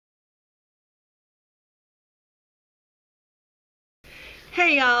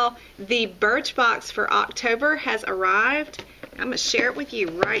Hey y'all, the Birchbox for October has arrived. I'm going to share it with you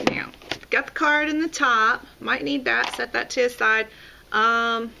right now. Got the card in the top. Might need that. Set that to the side.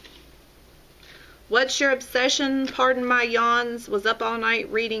 What's your obsession? Pardon my yawns. Was up all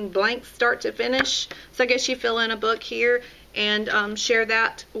night reading blank start to finish. So I guess you fill in a book here and share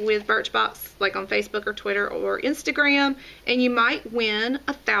that with Birchbox, like on Facebook or Twitter or Instagram, and you might win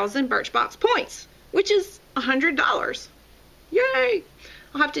 1,000 Birchbox points, which is $100. Yay!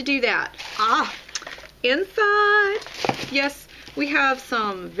 I'll have to do that. Inside. Yes, we have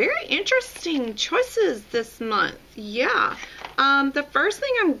some very interesting choices this month. Yeah. The first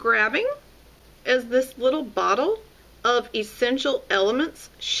thing I'm grabbing is this little bottle of Essential Elements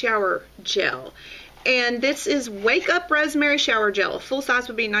shower gel. And this is Wake Up Rosemary shower gel. Full size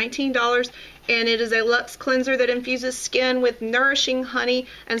would be $19, and it is a luxe cleanser that infuses skin with nourishing honey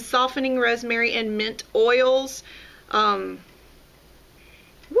and softening rosemary and mint oils.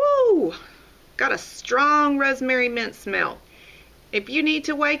 Woo! Got a strong rosemary mint smell. If you need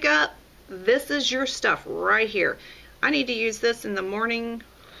to wake up, this is your stuff right here. I need to use this in the morning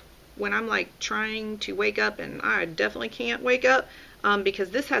when I'm like trying to wake up and I definitely can't wake up because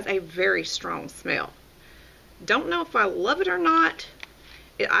this has a very strong smell. Don't know if I love it or not.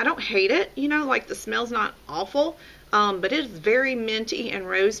 I don't hate it, you know, like the smell's not awful, but it is very minty and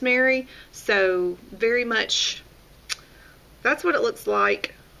rosemary, so very much that's what it looks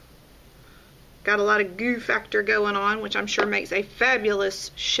like. Got a lot of goo factor going on, which I'm sure makes a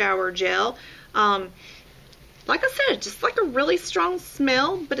fabulous shower gel. Like I said, just like a really strong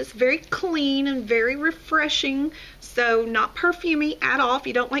smell, but it's very clean and very refreshing. So not perfumey at all. If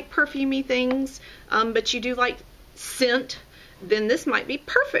you don't like perfumey things, but you do like scent, then this might be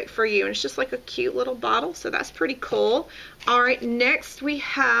perfect for you. And it's just like a cute little bottle, so that's pretty cool. All right, next we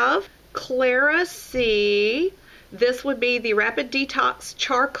have Clarisea. This would be the Rapid Detox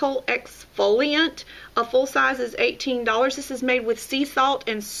Charcoal Exfoliant. A full size is $18. This is made with sea salt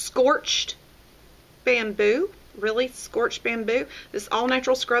and scorched bamboo. Really? Scorched bamboo? This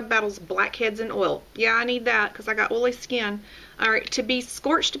all-natural scrub battles blackheads and oil. Yeah, I need that because I got oily skin. Alright, to be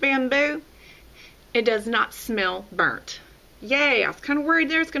scorched bamboo, it does not smell burnt. Yay! I was kind of worried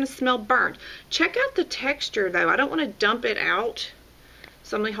there it's going to smell burnt. Check out the texture, though. I don't want to dump it out.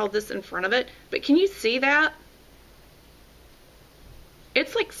 So I'm going to hold this in front of it. But can you see that?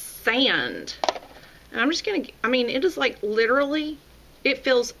 It's like sand. And I'm just going to, I mean, it is like literally, it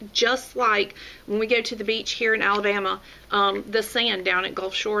feels just like when we go to the beach here in Alabama, the sand down at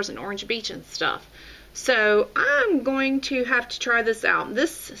Gulf Shores and Orange Beach and stuff. So I'm going to have to try this out.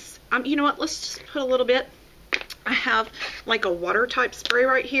 This is, you know what, let's just put a little bit. I have like a water type spray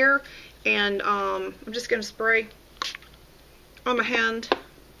right here. And I'm just going to spray on my hand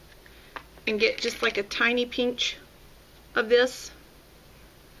and get just like a tiny pinch of this.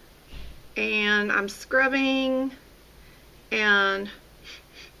 And I'm scrubbing, and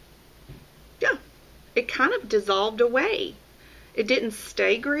yeah, it kind of dissolved away. It didn't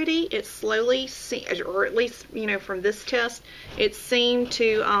stay gritty. It slowly, or at least, you know, from this test, it seemed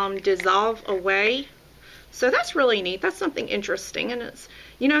to dissolve away. So that's really neat. That's something interesting. And it's,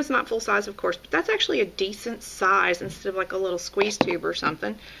 you know, it's not full size, of course, but that's actually a decent size instead of like a little squeeze tube or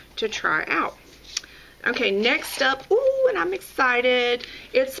something to try out. Okay, next up, ooh, and I'm excited.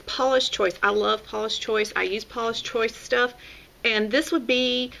 It's Paula's Choice. I love Paula's Choice. I use Paula's Choice stuff. And this would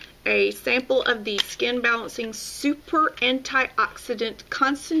be a sample of the Skin Balancing Super Antioxidant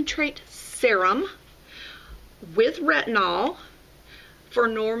Concentrate Serum with Retinol for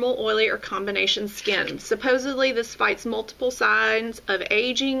normal, oily, or combination skin. Supposedly, this fights multiple signs of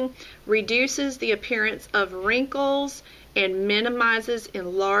aging, reduces the appearance of wrinkles, and minimizes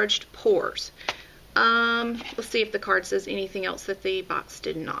enlarged pores. Let's see if the card says anything else that the box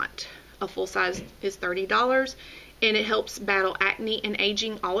did not. A full size is $30, and it helps battle acne and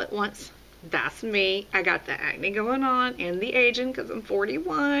aging all at once. That's me. I got the acne going on and the aging because I'm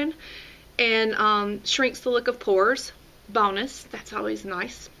 41, and shrinks the look of pores. Bonus. That's always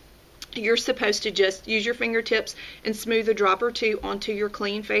nice. You're supposed to just use your fingertips and smooth a drop or two onto your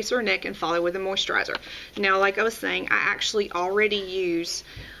clean face or neck and follow with a moisturizer. Now, like I was saying, I actually already use,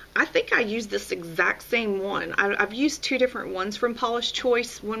 I think I used this exact same one. I've used two different ones from Paula's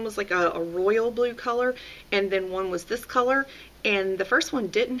Choice. One was like a royal blue color, and then one was this color. And the first one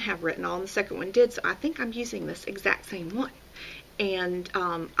didn't have retinol, and the second one did. So I think I'm using this exact same one. And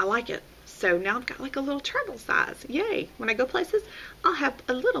I like it. So now I've got like a little travel size. Yay! When I go places, I'll have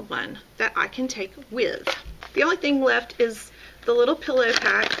a little one that I can take with. The only thing left is the little pillow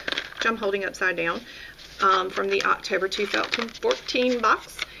pack, which I'm holding upside down, from the October 2014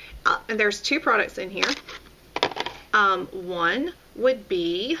 box. And there's two products in here. One would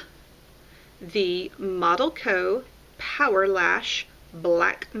be the ModelCo POWERLASH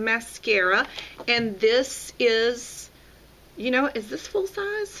Black Mascara. And this is, you know, is this full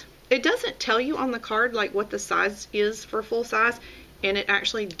size? It doesn't tell you on the card like what the size is for full size, and it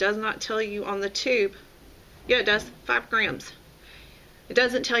actually does not tell you on the tube. Yeah, it does, 5 grams. It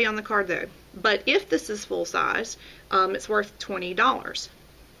doesn't tell you on the card though. But if this is full size, it's worth $20.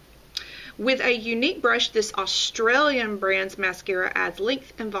 With a unique brush, this Australian brand's mascara adds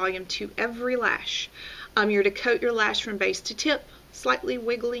length and volume to every lash. You're to coat your lash from base to tip, slightly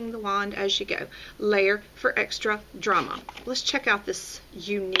wiggling the wand as you go. Layer for extra drama. Let's check out this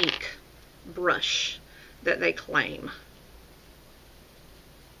unique brush that they claim.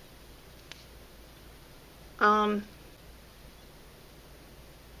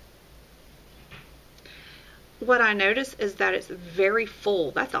 What I notice is that it's very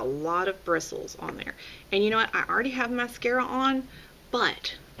full. That's a lot of bristles on there. And you know what? I already have mascara on,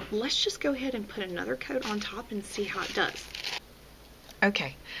 but let's just go ahead and put another coat on top and see how it does.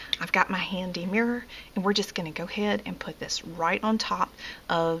 Okay, I've got my handy mirror, and we're just going to go ahead and put this right on top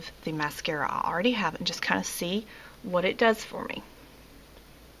of the mascara I already have and just kind of see what it does for me.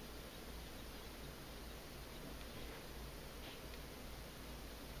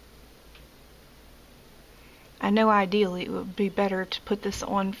 I know ideally it would be better to put this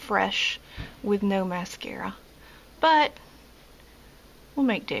on fresh with no mascara, but we'll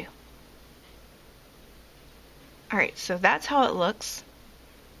make do. Alright, so that's how it looks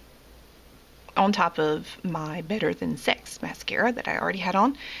on top of my Better Than Sex mascara that I already had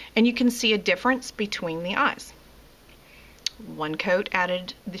on, and you can see a difference between the eyes. One coat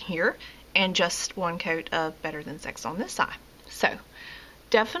added here and just one coat of Better Than Sex on this side. So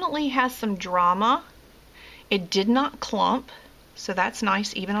definitely has some drama. It did not clump, so that's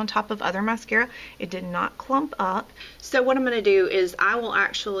nice. Even on top of other mascara, it did not clump up. So what I'm going to do is I will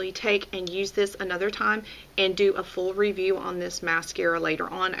actually take and use this another time and do a full review on this mascara later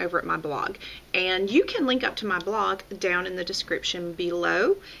on over at my blog. And you can link up to my blog down in the description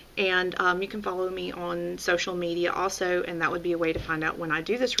below. And you can follow me on social media also, and that would be a way to find out when I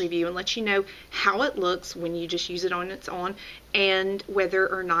do this review and let you know how it looks when you just use it on its own, and whether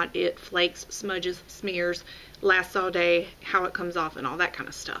or not it flakes, smudges, smears, lasts all day, how it comes off, and all that kind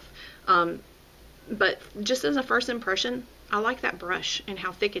of stuff. But just as a first impression, I like that brush and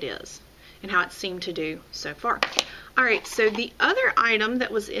how thick it is and how it seemed to do so far. Alright, so the other item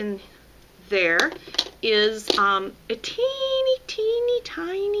that was in there is a teeny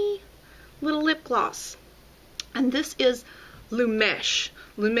tiny little lip gloss, and this is LuMESH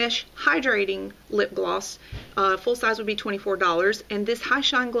Hydrating Lip Gloss. Full size would be $24, and this high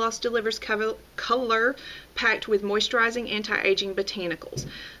shine gloss delivers color packed with moisturizing anti-aging botanicals.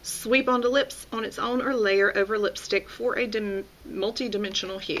 Sweep onto lips on its own or layer over lipstick for a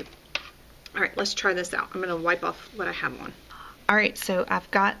multi-dimensional hue. Alright, let's try this out. I'm going to wipe off what I have on. Alright, so I've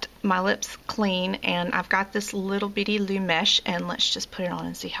got my lips clean, and I've got this little bitty LuMESH, and let's just put it on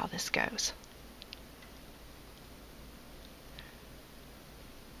and see how this goes.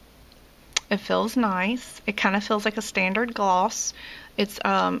 It feels nice. It kind of feels like a standard gloss. It's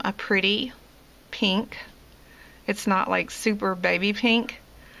a pretty pink. It's not like super baby pink,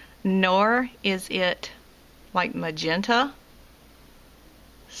 nor is it like magenta.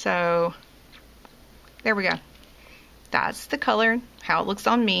 So there we go. That's the color, how it looks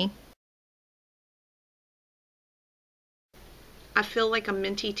on me. I feel like a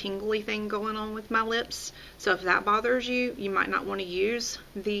minty tingly thing going on with my lips, so if that bothers you, you might not want to use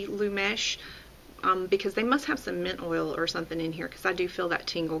the LuMESH, because they must have some mint oil or something in here, because I do feel that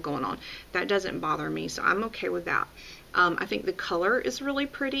tingle going on. That doesn't bother me, so I'm okay with that. I think the color is really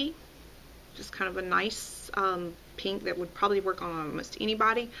pretty, just kind of a nice pink that would probably work on almost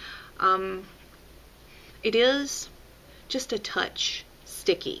anybody. It is just a touch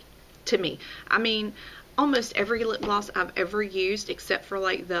sticky to me. I mean, almost every lip gloss I've ever used, except for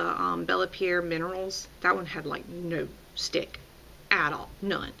like the Bella Pierre Minerals, that one had like no stick at all,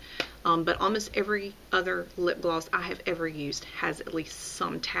 none. But almost every other lip gloss I have ever used has at least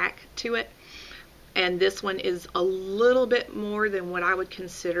some tack to it. And this one is a little bit more than what I would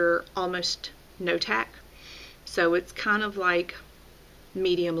consider almost no tack. So it's kind of like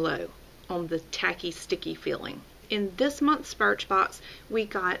medium low on the tacky, sticky feeling. In this month's Birchbox, we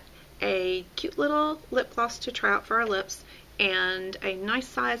got a cute little lip gloss to try out for our lips and a nice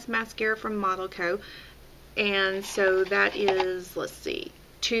size mascara from ModelCo. And so that is, let's see,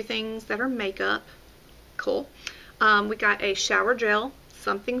 2 things that are makeup. Cool. We got a shower gel,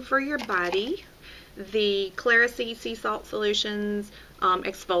 something for your body, the Clarisea Sea Salt Solutions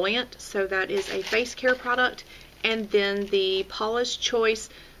exfoliant, so that is a face care product, And then the Paula's Choice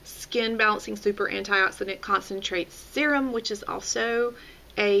Skin Balancing Super Antioxidant Concentrate Serum, which is also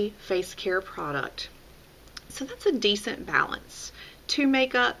a face care product. So that's a decent balance. 2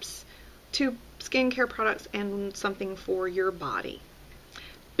 makeups, 2 skincare products, and something for your body.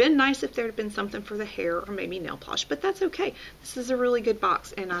 Been nice if there had been something for the hair or maybe nail polish, but that's okay. This is a really good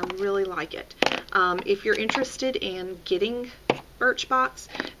box and I really like it. If you're interested in getting Birchbox,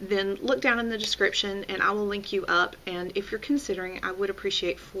 then look down in the description and I will link you up. And if you're considering, I would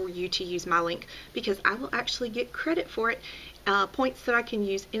appreciate for you to use my link because I will actually get credit for it, points that I can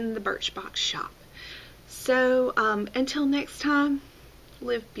use in the Birchbox shop. So until next time,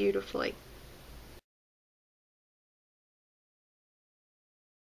 live beautifully.